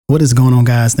What is going on,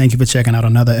 guys? Thank you for checking out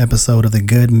another episode of the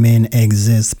Good Men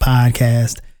Exist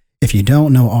podcast. If you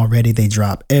don't know already, they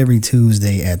drop every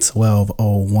Tuesday at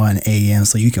 12:01 a.m.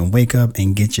 so you can wake up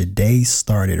and get your day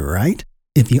started right.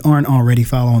 If you aren't already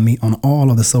following me on all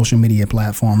of the social media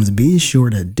platforms, be sure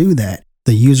to do that.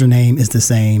 The username is the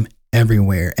same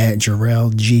everywhere at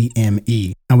Jarrell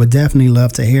GME. I would definitely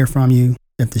love to hear from you.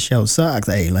 If the show sucks,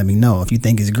 hey, let me know. If you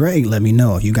think it's great, let me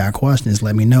know. If you got questions,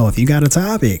 let me know. If you got a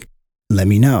topic, let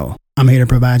me know. I'm here to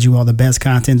provide you all the best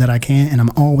content that I can, and I'm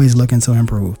always looking to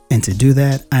improve. And to do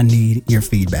that, I need your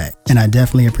feedback. And I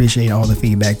definitely appreciate all the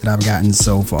feedback that I've gotten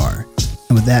so far.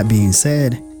 And with that being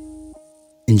said,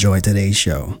 enjoy today's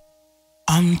show.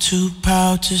 I'm too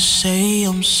proud to say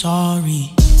I'm sorry.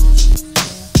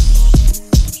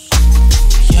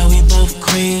 Yeah, we both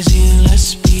crazy,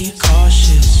 let's be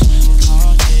cautious.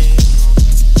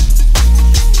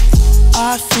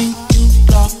 I think you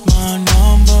blocked my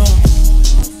number.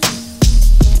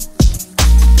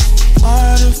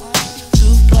 Why the f***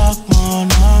 you block my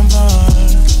number?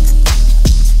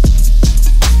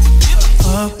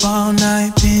 Up all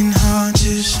night, been hard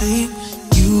to sleep.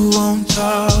 You won't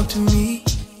talk to me.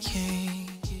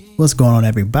 What's going on,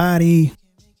 everybody?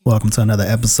 Welcome to another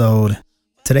episode.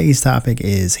 Today's topic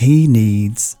is he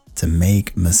needs to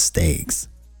make mistakes.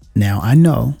 Now, I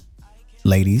know,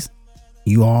 ladies,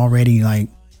 you already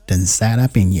done sat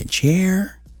up in your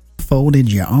chair,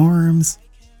 folded your arms,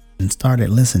 and started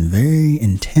listening very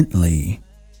intently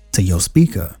to your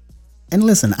speaker. And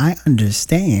listen, I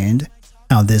understand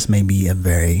how this may be a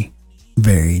very,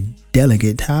 very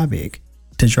delicate topic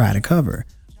to try to cover.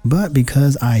 But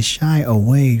because I shy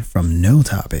away from no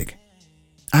topic,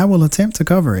 I will attempt to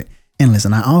cover it. And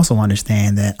listen, I also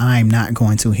understand that I'm not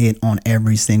going to hit on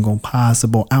every single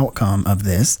possible outcome of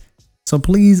this. So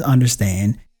please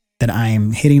understand that I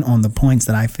am hitting on the points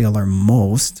that I feel are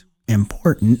most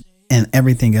important, and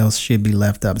everything else should be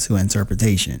left up to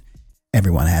interpretation.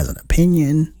 Everyone has an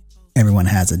opinion. Everyone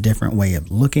has a different way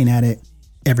of looking at it.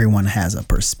 Everyone has a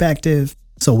perspective.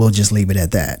 So we'll just leave it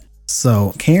at that.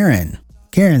 So Karen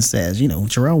says,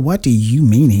 Jarrell, what do you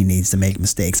mean he needs to make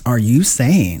mistakes? Are you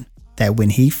saying that when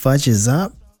he fudges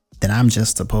up, then I'm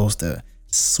just supposed to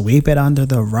sweep it under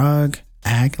the rug,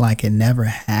 act like it never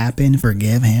happened,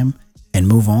 forgive him, and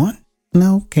move on?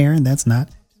 No, Karen, that's not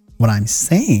what I'm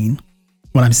saying.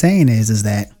 What I'm saying is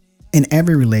that in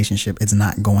every relationship, it's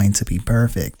not going to be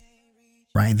perfect,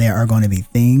 right? There are going to be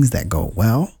things that go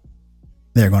well.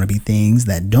 There are going to be things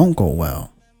that don't go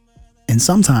well. And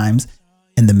sometimes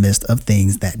in the midst of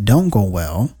things that don't go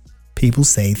well, people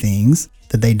say things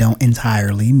that they don't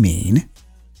entirely mean.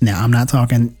 Now, I'm not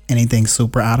talking anything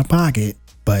super out of pocket,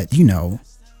 but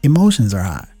emotions are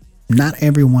high. Not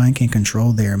everyone can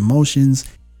control their emotions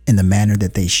in the manner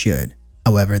that they should.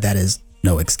 However, that is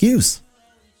no excuse.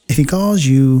 If he calls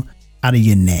you out of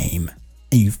your name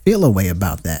and you feel a way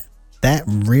about that, that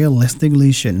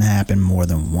realistically shouldn't happen more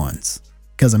than once.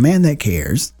 Because a man that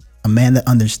cares, a man that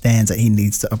understands that he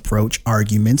needs to approach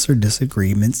arguments or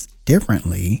disagreements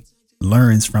differently,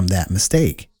 learns from that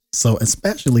mistake. So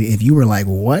especially if you were like,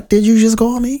 what did you just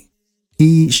call me?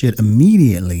 He should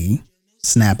immediately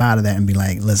snap out of that and be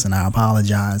like, listen, I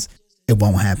apologize. It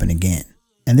won't happen again.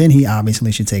 And then he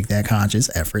obviously should take that conscious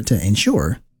effort to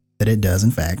ensure that it does, in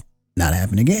fact, not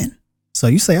happen again. So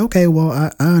you say, okay, well,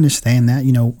 I understand that,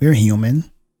 we're human.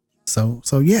 So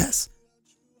yes.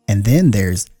 And then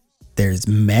there's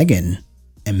Megan,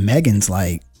 and Megan's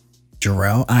like,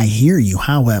 Jarrell, I hear you.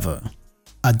 However,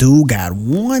 a dude got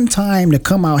one time to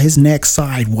come out his neck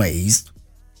sideways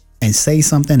and say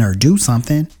something or do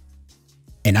something,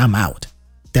 and I'm out.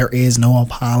 There is no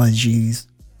apologies.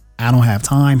 I don't have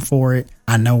time for it.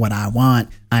 I know what I want.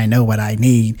 I know what I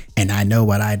need, and I know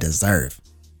what I deserve.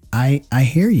 I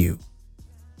hear you.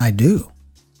 I do.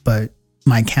 But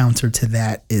my counter to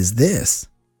that is this.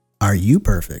 Are you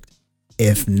perfect?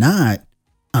 If not,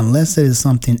 unless it is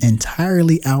something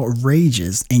entirely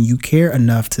outrageous and you care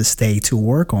enough to stay to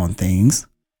work on things,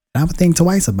 I would think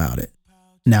twice about it.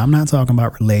 Now, I'm not talking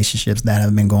about relationships that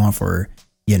have been going for,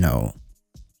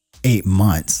 8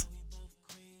 months.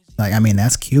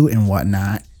 That's cute and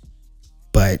whatnot,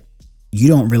 but you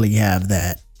don't really have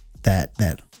that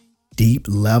deep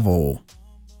level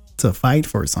to fight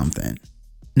for something.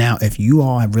 Now, if you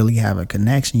all really have a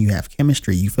connection, you have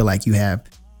chemistry, you feel like you have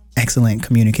excellent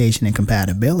communication and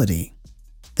compatibility,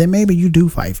 then maybe you do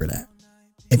fight for that.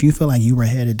 If you feel like you were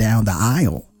headed down the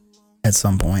aisle at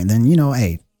some point, then,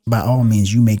 hey, by all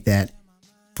means, you make that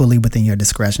fully within your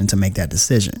discretion to make that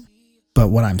decision. But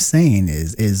what I'm saying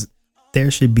is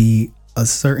there should be a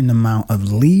certain amount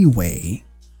of leeway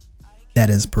that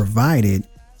is provided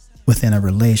within a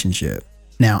relationship.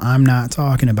 Now, I'm not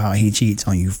talking about he cheats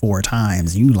on you 4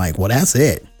 times. You like, well, that's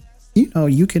it.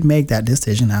 You can make that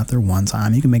decision after 1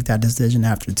 time. You can make that decision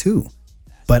after 2.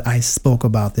 But I spoke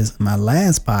about this in my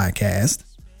last podcast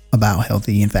about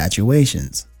healthy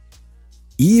infatuations.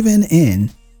 Even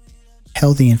in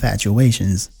healthy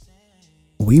infatuations,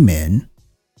 we men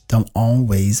don't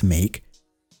always make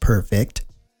perfect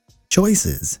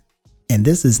choices. And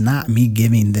this is not me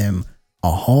giving them a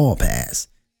hall pass.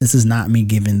 This is not me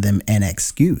giving them an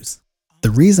excuse.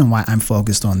 The reason why I'm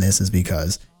focused on this is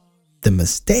because the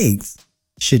mistakes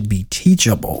should be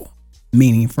teachable,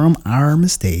 meaning from our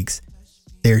mistakes,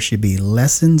 there should be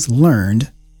lessons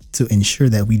learned to ensure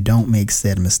that we don't make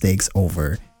said mistakes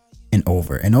over and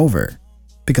over and over.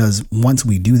 Because once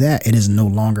we do that, it is no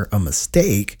longer a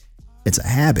mistake, it's a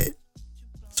habit.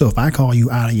 So if I call you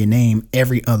out of your name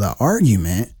every other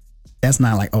argument, that's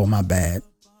not like, oh, my bad,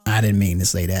 I didn't mean to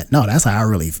say that. No, that's how I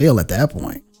really feel at that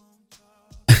point.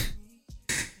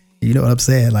 You know what I'm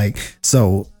saying? Like,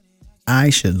 so I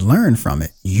should learn from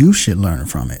it. You should learn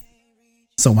from it.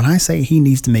 So when I say he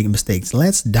needs to make mistakes,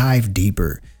 let's dive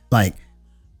deeper. Like,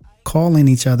 calling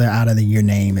each other out of your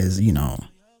name is,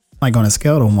 like on a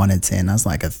scale of 1 to 10, that's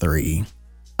like a 3.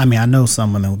 I mean, I know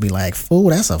some women would be like, fool,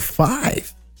 that's a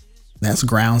 5. That's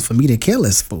grounds for me to kill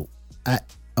this fool.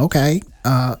 Okay,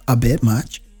 a bit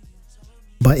much.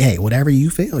 But hey, whatever you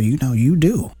feel, you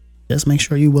do. Just make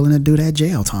sure you're willing to do that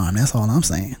jail time. That's all I'm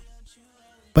saying.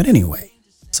 But anyway,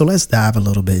 so let's dive a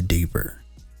little bit deeper.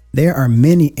 There are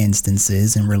many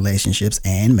instances in relationships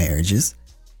and marriages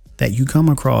that you come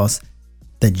across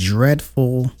the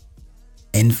dreadful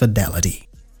infidelity,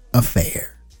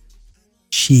 affair,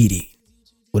 cheating,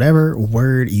 whatever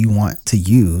word you want to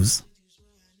use,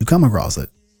 you come across it,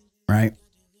 right?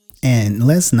 And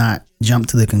let's not jump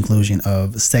to the conclusion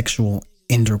of sexual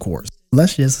intercourse.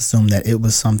 Let's just assume that it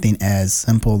was something as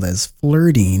simple as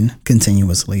flirting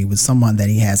continuously with someone that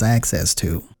he has access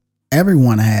to.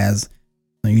 Everyone has,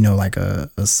 like a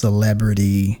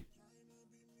celebrity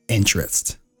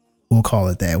interest. We'll call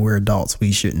it that. We're adults.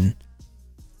 We shouldn't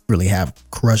really have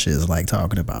crushes like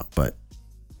talking about, but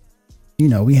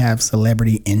we have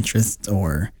celebrity interests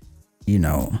or,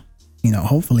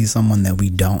 hopefully someone that we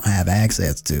don't have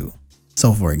access to.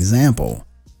 So for example,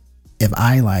 if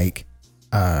I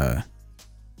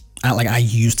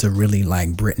used to really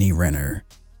like Brittany Renner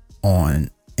on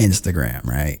Instagram,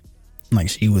 right? Like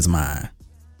she was I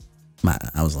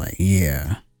was like,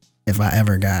 yeah, if I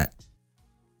ever got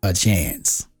a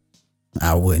chance,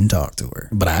 I wouldn't talk to her,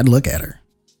 but I'd look at her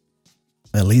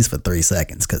at least for 3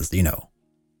 seconds. Cause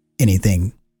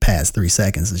anything past 3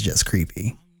 seconds is just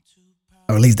creepy,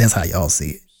 or at least that's how y'all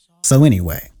see it. So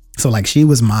anyway, so like she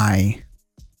was my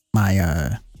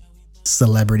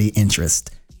celebrity interest.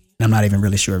 And I'm not even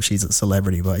really sure if she's a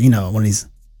celebrity, but one of these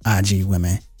IG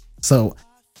women. So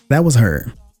that was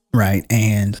her, right?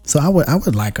 And so I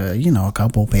would like a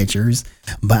couple pictures,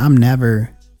 but I'm never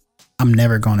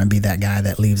gonna be that guy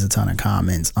that leaves a ton of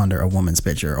comments under a woman's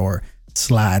picture or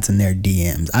slides in their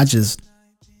DMs.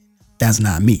 That's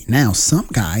not me. Now some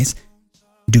guys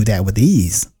do that with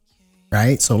ease,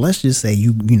 right? So let's just say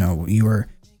you were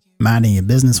minding your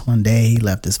business one day, he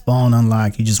left his phone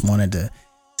unlocked, you just wanted to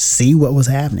see what was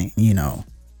happening.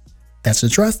 That's a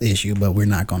trust issue, but we're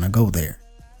not going to go there.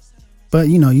 But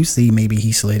you see maybe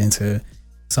he slid into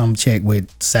some chick with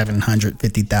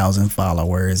 750,000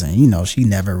 followers and she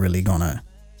never really gonna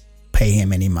pay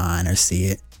him any mind or see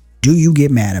it. Do you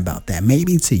get mad about that?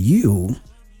 Maybe to you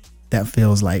that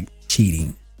feels like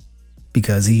cheating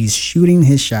because he's shooting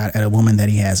his shot at a woman that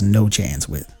he has no chance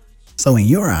with. So in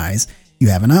your eyes, you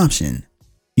have an option.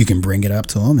 You can bring it up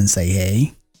to him and say,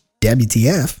 hey,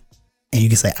 WTF, and you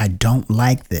can say, I don't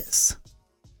like this.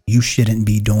 You shouldn't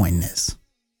be doing this.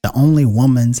 The only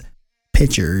woman's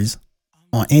pictures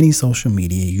on any social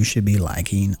media you should be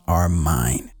liking are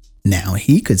mine. Now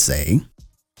he could say,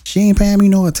 she ain't paying me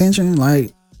no attention.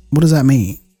 Like, what does that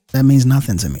mean? That means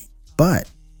nothing to me. But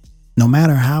no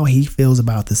matter how he feels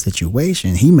about the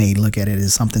situation, he may look at it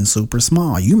as something super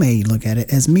small. You may look at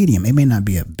it as medium. It may not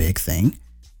be a big thing,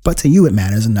 but to you, it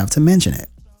matters enough to mention it.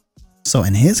 So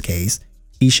in his case,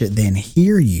 he should then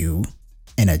hear you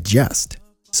and adjust.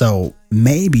 So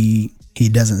maybe he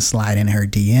doesn't slide in her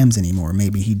DMs anymore.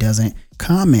 Maybe he doesn't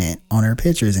comment on her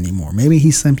pictures anymore. Maybe he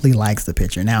simply likes the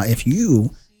picture. Now, if you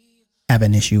have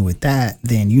an issue with that,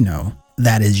 then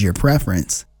that is your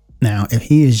preference. Now, if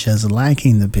he is just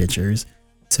liking the pictures,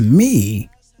 to me,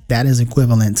 that is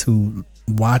equivalent to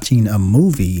watching a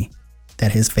movie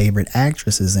that his favorite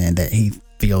actress is in that he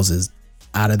feels is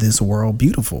out of this world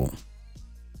beautiful.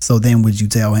 So then would you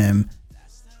tell him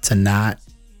to not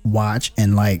watch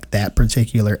and like that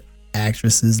particular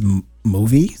actresses'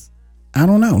 movies. I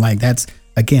don't know. Like, that's,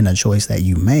 again, a choice that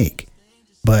you make.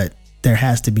 But there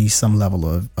has to be some level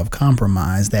of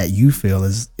compromise that you feel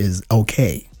is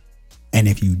okay. And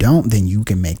if you don't, then you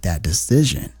can make that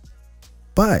decision.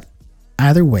 But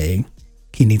either way,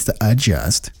 he needs to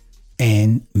adjust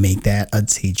and make that a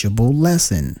teachable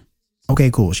lesson. Okay,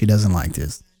 cool. She doesn't like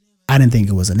this. I didn't think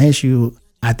it was an issue.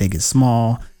 I think it's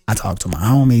small. I talked to my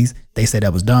homies. They said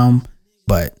that was dumb.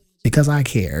 But because I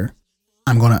care,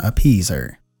 I'm going to appease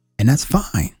her. And that's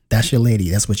fine. That's your lady.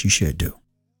 That's what you should do.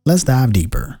 Let's dive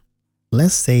deeper.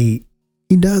 Let's say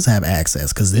he does have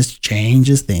access, because this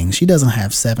changes things. She doesn't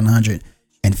have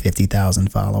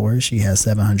 750,000 followers. She has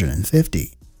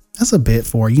 750. That's a bit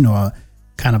for, a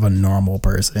kind of a normal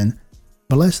person.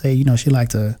 But let's say, she like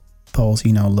to post,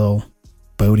 little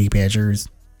booty pictures,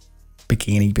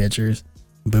 bikini pictures,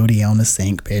 booty on the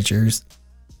sink pictures,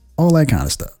 all that kind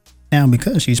of stuff. Now,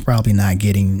 because she's probably not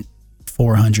getting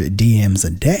 400 DMs a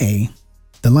day,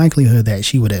 the likelihood that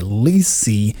she would at least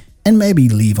see and maybe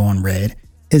leave on read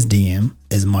his DM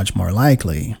is much more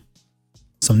likely.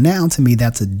 So now, to me,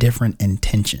 that's a different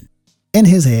intention. In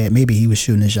his head, maybe he was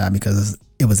shooting a shot because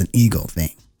it was an ego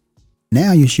thing.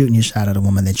 Now you're shooting your shot at a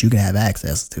woman that you can have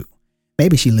access to.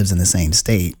 Maybe she lives in the same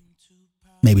state.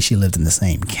 Maybe she lived in the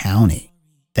same county.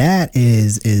 That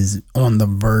is on the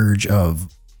verge of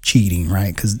cheating,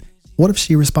 right? Because what if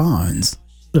she responds?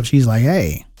 What if she's like,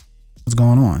 hey, what's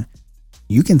going on?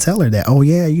 You can tell her that, oh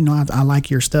yeah, I like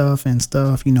your stuff and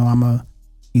stuff.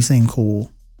 You seem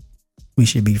cool. We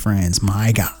should be friends.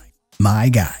 My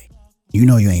guy.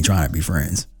 You ain't trying to be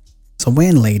friends. So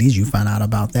when, ladies, you find out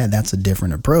about that, that's a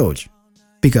different approach.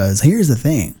 Because here's the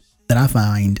thing that I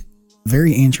find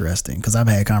very interesting, because I've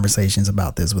had conversations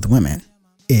about this with women,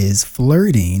 is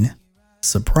flirting,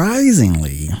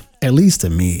 surprisingly, at least to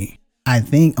me, I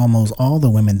think almost all the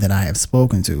women that I have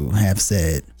spoken to have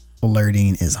said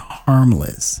flirting is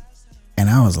harmless. And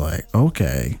I was like,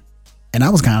 okay. And I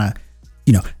was kind of,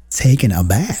 taken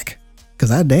aback,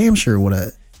 because I damn sure would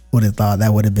have thought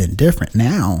that would have been different.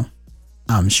 Now,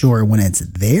 I'm sure when it's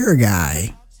their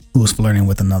guy who's flirting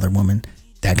with another woman,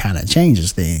 that kind of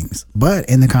changes things. But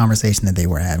in the conversation that they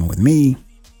were having with me,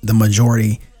 the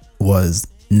majority was,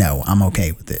 no, I'm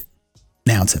okay with it.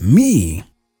 Now, to me,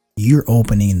 you're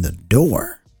opening the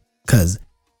door, because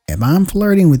if I'm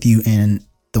flirting with you and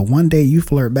the one day you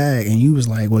flirt back and you was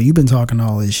like, well, you've been talking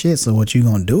all this shit, so what you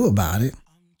gonna do about it?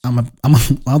 I'm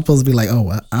supposed to be like,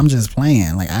 oh, I'm just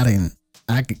playing. Like,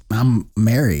 I'm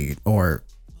married, or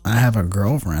I have a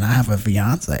girlfriend, I have a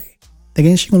fiance.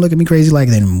 Again, she gonna look at me crazy like,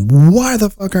 then why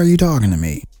the fuck are you talking to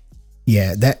me?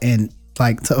 Yeah, that, and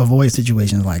like, to avoid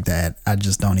situations like that, I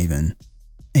just don't even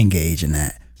engage in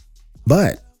that.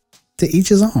 But to each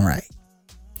his own, right?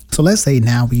 So let's say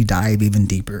now we dive even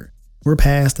deeper. We're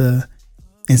past the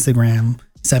Instagram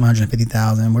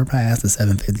 750,000. We're past the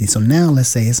 750. So now let's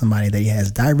say it's somebody that he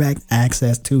has direct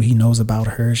access to. He knows about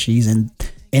her. She's in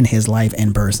his life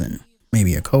in person.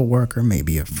 Maybe a coworker,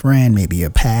 maybe a friend, maybe a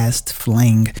past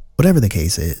fling, whatever the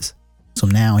case is. So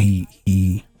now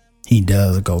he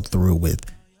does go through with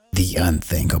the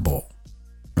unthinkable,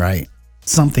 right?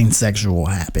 Something sexual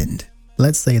happened.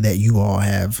 Let's say that you all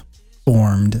have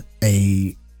formed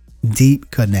a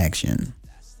deep connection.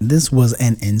 This was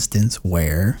an instance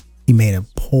where he made a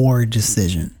poor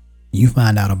decision. You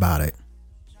find out about it.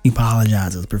 He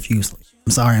apologizes profusely.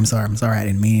 I'm sorry. I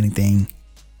didn't mean anything.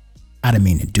 I didn't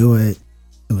mean to do it.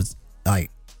 It was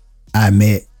like, I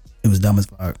admit it was dumb as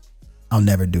fuck. I'll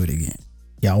never do it again.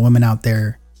 Y'all women out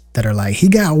there that are like, he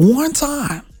got one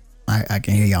time. I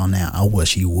can hear y'all now. I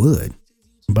wish he would.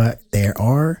 But there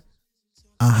are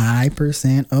a high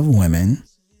percent of women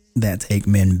that take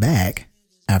men back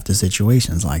after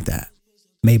situations like that.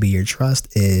 Maybe your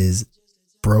trust is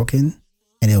broken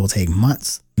and it will take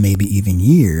months, maybe even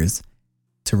years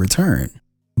to return.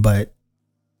 But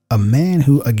a man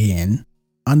who, again,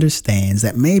 understands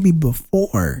that maybe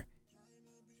before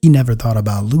he never thought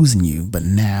about losing you, but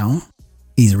now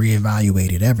he's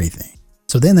reevaluated everything.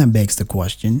 So then that begs the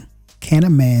question, can a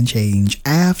man change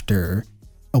after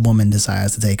a woman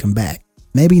decides to take him back?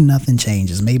 Maybe nothing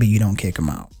changes. Maybe you don't kick him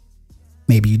out.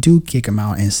 Maybe you do kick him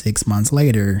out and 6 months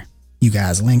later, you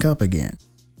guys link up again.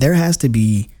 There has to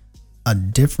be a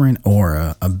different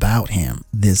aura about him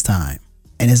this time.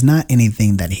 And it's not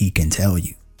anything that he can tell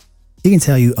you. He can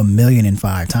tell you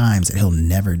 1,000,005 times that he'll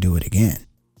never do it again.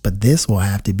 But this will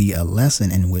have to be a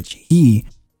lesson in which he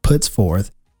puts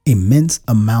forth immense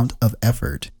amount of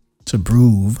effort to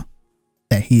prove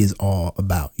that he is all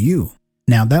about you.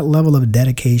 Now, that level of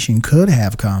dedication could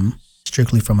have come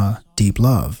strictly from a deep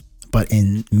love, but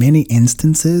in many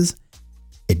instances,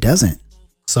 it doesn't.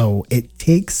 So it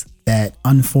takes that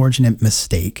unfortunate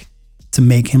mistake to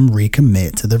make him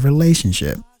recommit to the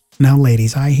relationship. Now,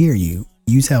 ladies, I hear you.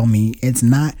 You tell me it's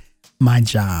not my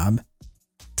job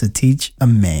to teach a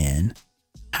man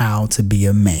how to be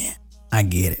a man. I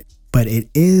get it. But it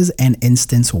is an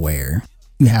instance where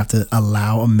you have to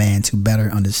allow a man to better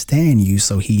understand you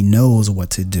so he knows what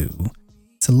to do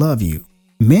to love you.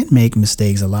 Men make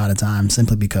mistakes a lot of times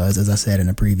simply because, as I said in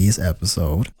a previous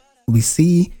episode, we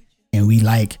see and we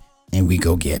like and we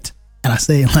go get. And I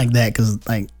say it like that because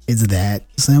it's that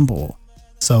simple.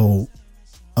 So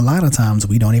a lot of times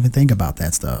we don't even think about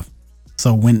that stuff.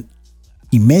 So when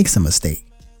he makes a mistake,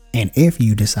 and if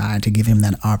you decide to give him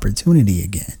that opportunity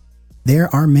again, there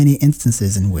are many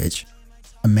instances in which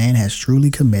a man has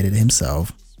truly committed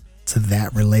himself to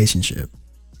that relationship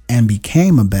and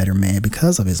became a better man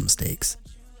because of his mistakes.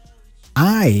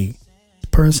 I,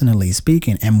 personally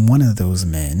speaking, am one of those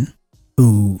men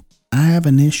who I have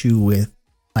an issue with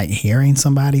hearing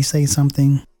somebody say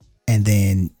something and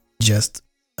then just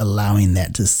allowing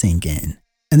that to sink in.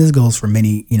 And this goes for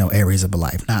many, areas of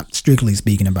life, not strictly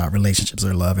speaking about relationships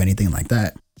or love, anything like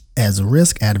that. As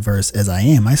risk adverse as I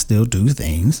am, I still do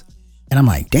things and I'm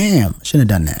like, damn, shouldn't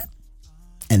have done that.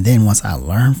 And then once I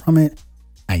learn from it,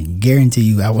 I guarantee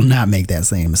you I will not make that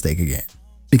same mistake again,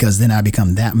 because then I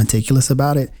become that meticulous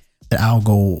about it that I'll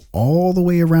go all the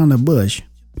way around the bush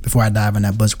before I dive in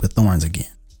that bush with thorns again.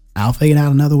 I'll figure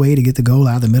out another way to get the goal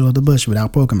out of the middle of the bush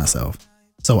without poking myself.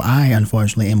 So I,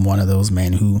 unfortunately, am one of those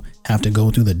men who have to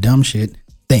go through the dumb shit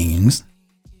things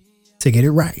to get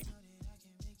it right.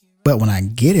 But when I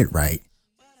get it right,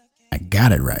 I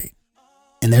got it right.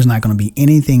 And there's not going to be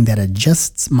anything that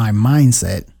adjusts my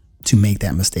mindset to make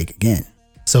that mistake again.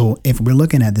 So if we're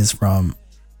looking at this from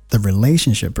the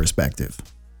relationship perspective,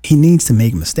 he needs to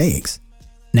make mistakes.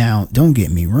 Now, don't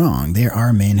get me wrong. There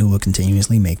are men who will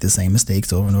continuously make the same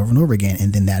mistakes over and over and over again.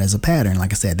 And then that is a pattern.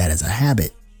 Like I said, that is a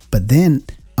habit. But then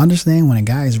understand when a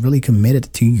guy is really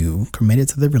committed to you, committed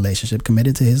to the relationship,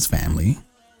 committed to his family,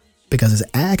 because his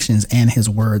actions and his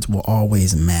words will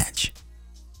always match.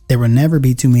 There will never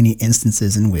be too many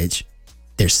instances in which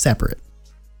they're separate.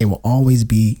 It will always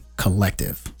be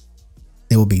collective.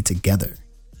 They will be together.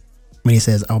 When he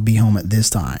says, I'll be home at this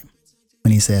time.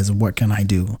 When he says, what can I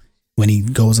do? When he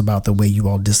goes about the way you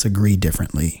all disagree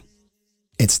differently.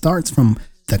 It starts from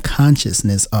the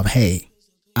consciousness of, hey,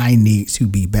 I need to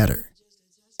be better.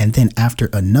 And then after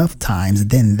enough times,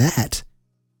 then that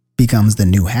becomes the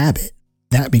new habit.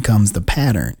 That becomes the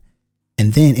pattern.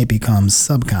 And then it becomes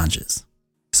subconscious.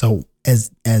 So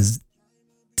as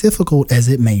difficult as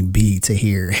it may be to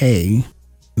hear, hey,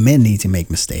 men need to make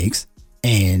mistakes,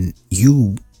 and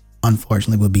you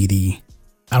unfortunately will be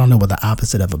I don't know what the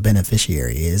opposite of a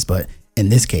beneficiary is, but in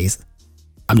this case,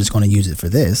 I'm just going to use it for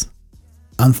this.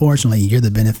 Unfortunately, you're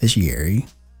the beneficiary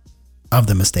of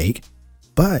the mistake.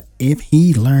 But if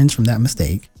he learns from that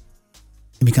mistake,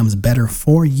 it becomes better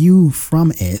for you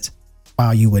from it,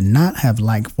 while you would not have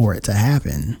liked for it to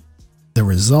happen. The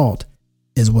result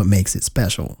is what makes it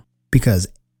special, because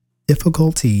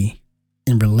difficulty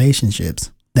in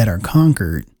relationships that are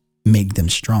conquered make them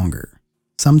stronger.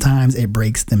 Sometimes it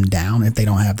breaks them down if they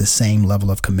don't have the same level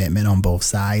of commitment on both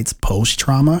sides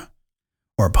post-trauma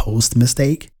or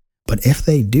post-mistake. But if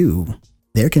they do,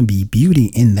 there can be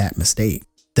beauty in that mistake.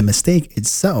 The mistake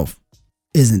itself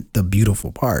isn't the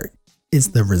beautiful part. It's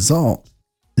the result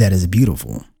that is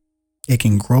beautiful. It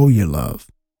can grow your love.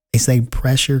 They say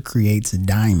pressure creates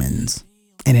diamonds.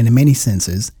 And in many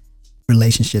senses,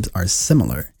 relationships are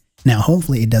similar. Now,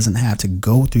 hopefully it doesn't have to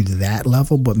go through that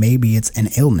level, but maybe it's an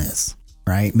illness.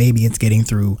 Right? Maybe it's getting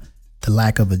through the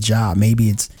lack of a job. Maybe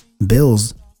it's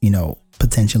bills,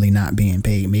 potentially not being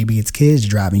paid. Maybe it's kids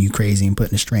driving you crazy and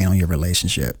putting a strain on your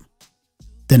relationship.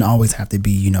 Doesn't always have to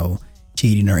be,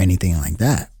 cheating or anything like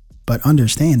that. But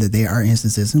understand that there are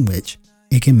instances in which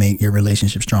it can make your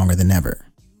relationship stronger than ever.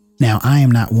 Now, I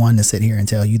am not one to sit here and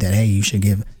tell you that, hey, you should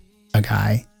give a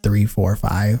guy 3, 4,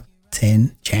 5,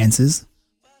 10 chances.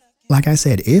 Like I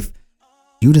said, if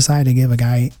you decide to give a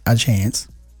guy a chance,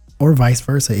 or vice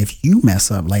versa, if you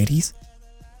mess up, ladies,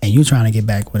 and you're trying to get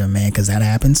back with a man, because that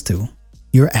happens too,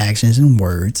 your actions and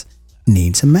words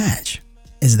need to match.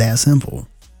 It's that simple.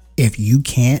 If you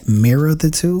can't mirror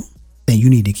the two, then you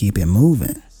need to keep it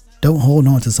moving. Don't hold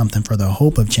on to something for the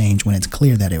hope of change when it's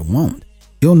clear that it won't.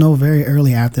 You'll know very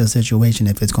early after a situation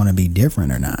if it's going to be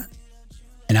different or not.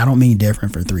 And I don't mean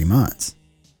different for 3 months.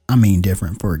 I mean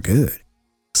different for good.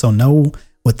 So know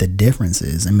what the difference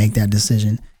is and make that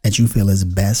decision that you feel is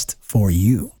best for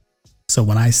you. So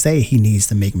when I say he needs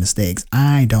to make mistakes,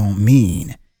 I don't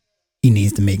mean He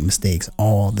needs to make mistakes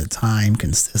all the time,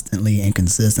 consistently, and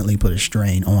consistently put a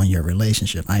strain on your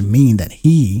relationship. I mean that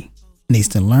he needs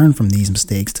to learn from these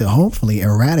mistakes to hopefully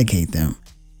eradicate them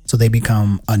so they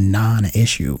become a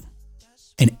non-issue.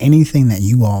 And anything that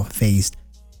you all faced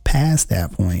past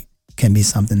that point can be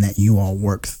something that you all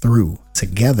work through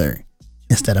together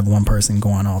instead of one person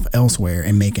going off elsewhere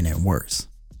and making it worse.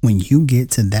 When you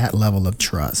get to that level of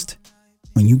trust,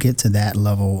 when you get to that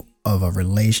level of a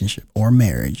relationship or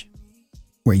marriage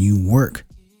where you work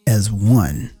as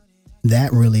one,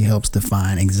 that really helps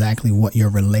define exactly what your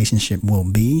relationship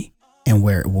will be and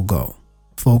where it will go.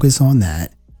 Focus on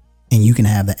that, and you can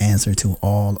have the answer to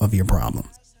all of your problems.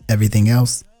 Everything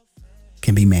else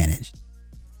can be managed.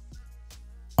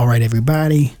 All right,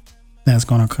 everybody, that's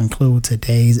going to conclude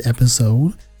today's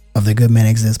episode of the Good Men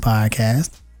Exist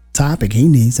podcast. Topic: he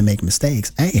needs to make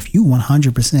mistakes. Hey, if you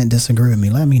 100% disagree with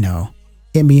me, let me know.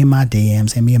 Hit me in my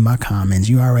DMs, hit me in my comments.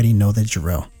 You already know the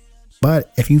drill.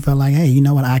 But if you feel like, hey, you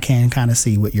know what, I can kind of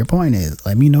see what your point is,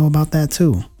 let me know about that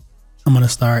too. I'm going to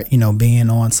start, being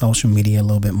on social media a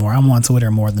little bit more. I'm on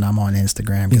Twitter more than I'm on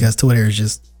Instagram because Twitter is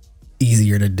just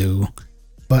easier to do.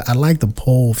 But I like the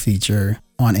poll feature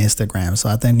on Instagram. So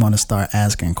I think I want to start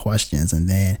asking questions, and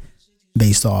then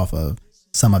based off of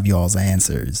some of y'all's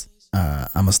answers, I'm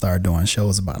going to start doing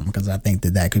shows about them because I think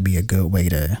that could be a good way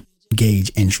to gauge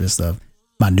interest of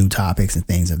my new topics and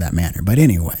things of that manner. But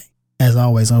anyway, as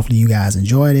always, hopefully you guys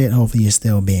enjoyed it. Hopefully you're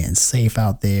still being safe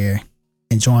out there,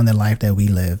 enjoying the life that we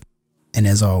live. And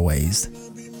as always,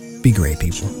 be great,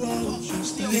 people.